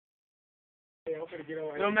I'm finna get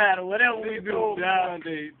on. No matter whatever we do, dog.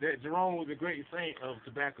 That Jerome was a great saint of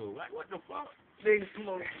tobacco. Like, what the fuck? Niggas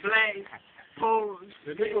smoke black, pose.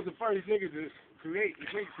 The nigga was the first nigga to create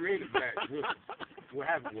black. What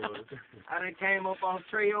happened was, I done came up on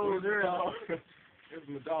Trejo's earlier. it was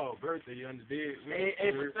my dog's birthday. You understood?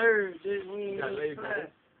 April 3rd, this we ain't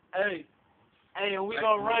Hey, and we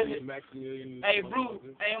gonna run it. Hey, Bruce,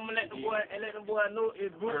 hey, I'm gonna let the boy know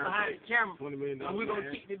it's Bruce behind the camera. And we gonna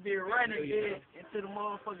keep this bitch running, bitch, until the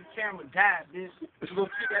motherfucking camera die, bitch. We gonna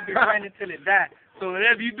keep that bitch running until it die. So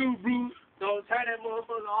whatever you do, Bruce, don't turn that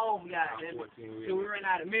motherfucker on, goddamn it. So we run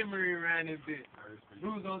out of memory around this bitch.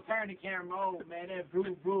 Bruce gonna turn the camera on, man. That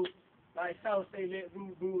Bruce. Like South say, let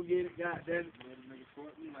Bruce get it, goddamn it.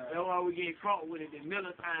 That's why we get caught with it in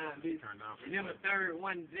Miller time, bitch. And then the third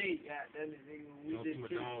one day, goddamn it, nigga. We just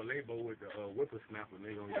my dog label with the whippersnapper,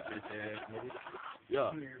 nigga, on your bitch ass, nigga.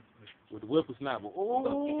 Yeah, with the whippersnapper.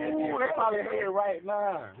 Oh, that's probably here right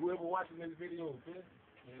now. Whoever watching this video, bitch.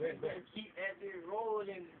 Keep that bitch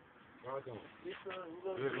rolling. It's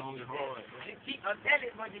long and hard. I'm telling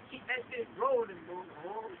you, but you keep that shit rolling, bro, the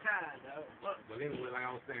whole time, dog. But anyway, like I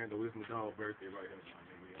was saying, though, it's my dog's birthday right here.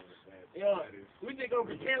 Yeah, we just gonna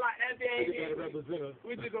pretend like that bitch ain't even.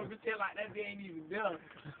 We just gonna pretend like that bitch ain't even there.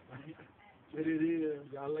 But it is.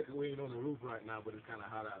 Y'all lucky we ain't on the roof right now, but it's kind of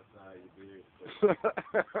hot outside, you dig?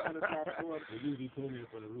 We usually pull in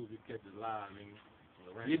from the roof, it catches live, nigga.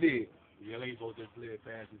 You did. The LA folks just slid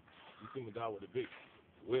past you. You see my dog with a big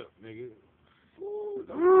whip, nigga. Ooh,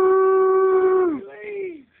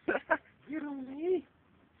 get on me.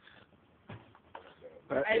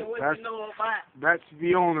 Hey, what you know about? That's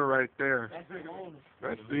the owner right there. That's the owner.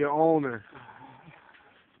 That's the owner.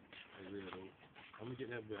 I'm gonna get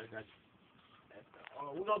that bit. I got you.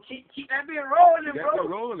 We're gonna keep that bit rolling, bro. That's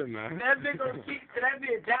rolling, man. That bit gonna keep that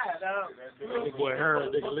bit die, dog. Boy,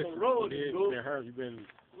 Herb, nigga, listen. Rolling, bro. Herb, you been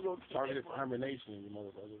targeted for termination, you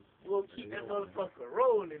motherfucker. We're gonna keep that motherfucker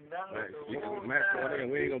rolling, dog. Matt,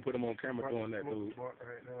 we ain't gonna put him on camera doing that, dude.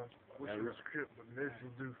 Which is script, but this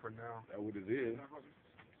will do for now. That's what it is.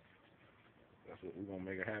 That's what we're gonna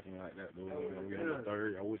make it happen like that, dude. We on the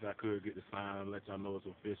third. I wish I could get the sign and let y'all know it's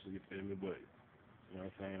official, you feel me? But you know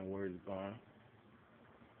what I'm saying, the word is gone.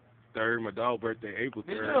 Third, my dog's birthday, April 3rd.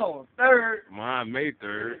 This on 3rd. Mine, May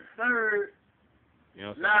 3rd. 3rd. You know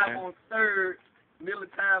what I'm Live saying? on 3rd. Miller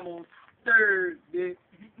time on 3rd, bitch.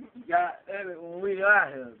 God damn it, when we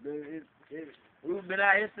out here, bitch. We've been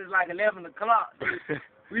out here since like 11 o'clock.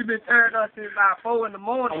 We've been turned up since about 4 in the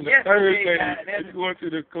morning. On the yesterday, Thursday, you going to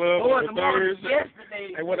the club 4 on in the the morning Thursday.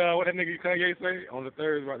 yesterday. Hey, what that nigga Kanye say? On the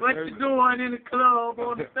Thursday, right? What Thursday? you doing in the club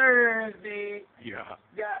on the Thursday? Yeah.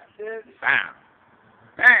 God damn it. Bam.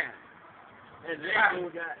 Bam. And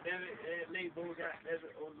Label got damn it. And Label got damn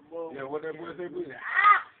it on the ball. Yeah, what that boy say?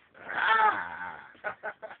 Ah!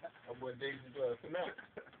 That boy Daisy tonight.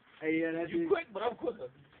 Hey, yeah, that's You quick, but I'm quicker.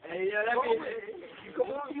 Hey, yeah, that's it.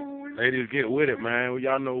 Come on, Ladies, get with it, man.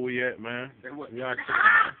 Y'all know where we at, man. Y'all,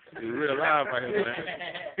 it's real live right here, man.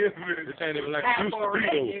 This ain't even like it used to be,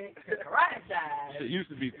 though. Right side. It used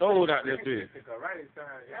to be throwed out there, bitch. Right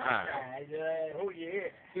side. Oh, yeah.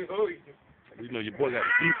 Oh, yeah. You know your boy got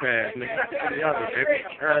the keypad, nigga. Y'all know that.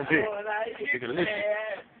 Earn it. Nigga, listen.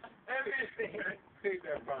 They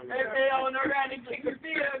on the rally kick a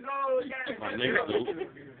field goal. My nigga, dude.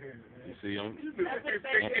 You see him? Let's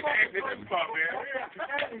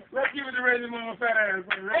give it to Reggie Mama fat ass.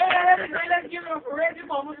 Let's give it for Reggie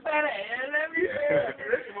Mama's fat ass.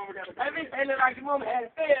 Let me say look like your mama had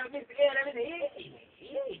a fail. Let me say,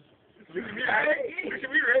 hey. Look at me,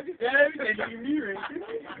 Reggie. Yeah, let me say, look at me, Reggie.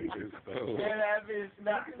 Yeah, that bitch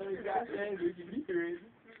not so goddamn look at me, Reggie.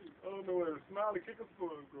 I don't know where the smiley kicker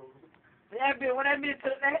sport goes. That bitch, when that bitch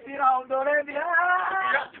took that shit off, though, that bitch,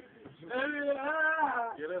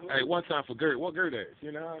 Hey, one time for Gert. What Gert at?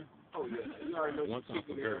 You know? Oh, yeah. One time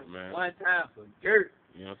for Gert, man. One time for Gert.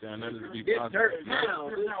 You know what I'm saying? Nothing to be This positive. Gert now.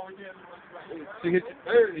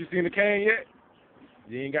 You seen the cane yet?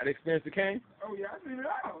 You ain't got to experience the cane? Oh, yeah, I seen it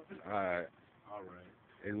all. Alright.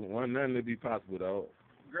 And nothing to be possible, though.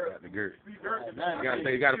 Got the Gert. You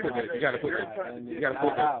gotta put the.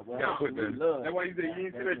 That's why you say you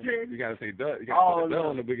ain't see that cane? You gotta say duck. You gotta put the duck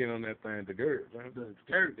on the beginning on that thing. The Gert, man. The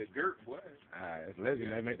Gert, boy. Alright, it's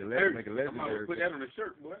legend. They make the legend. Make a legend. I'm gonna put that on the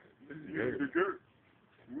shirt, boy. The Gert.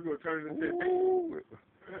 We gonna turn it into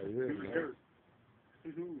the Gert.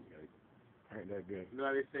 Ain't that good? You know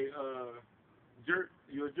how they say, jerk,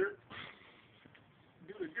 you a jerk?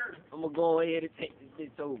 Do the jerk. I'm gonna go ahead and take this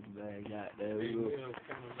bitch over, man. Goddamn.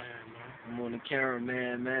 I'm on the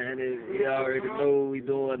cameraman, man. We already know what we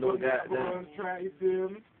doing, no goddamn. Try, you feel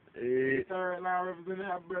me? Third line representing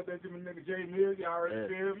happy birthday to my nigga Jay Mills. You already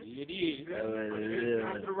feel me? It is.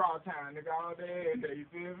 After the raw time, nigga, all day, every day, you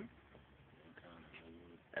feel me?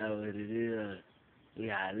 That's what it is. We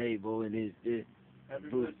got label in this. Happy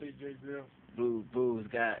birthday, Jay Mills. Boo's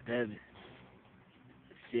got that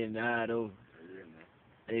shit out over.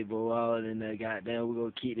 Label all in there, goddamn. We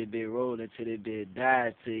gonna keep that bit rolling till that bit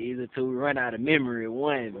dies. To either till we run out of memory.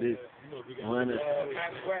 One. Why you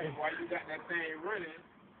got that thing running?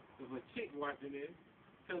 There's a chick watching it.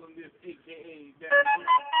 Tell them this, AKA.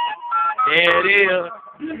 There it is.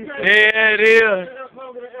 There it is.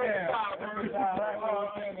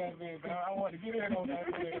 I want to get in on that.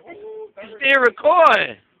 You still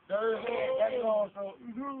recording? Third leg, that's long, so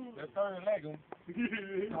the third leg,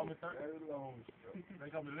 call me third long. They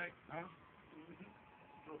call me leg, huh?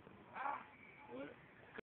 What?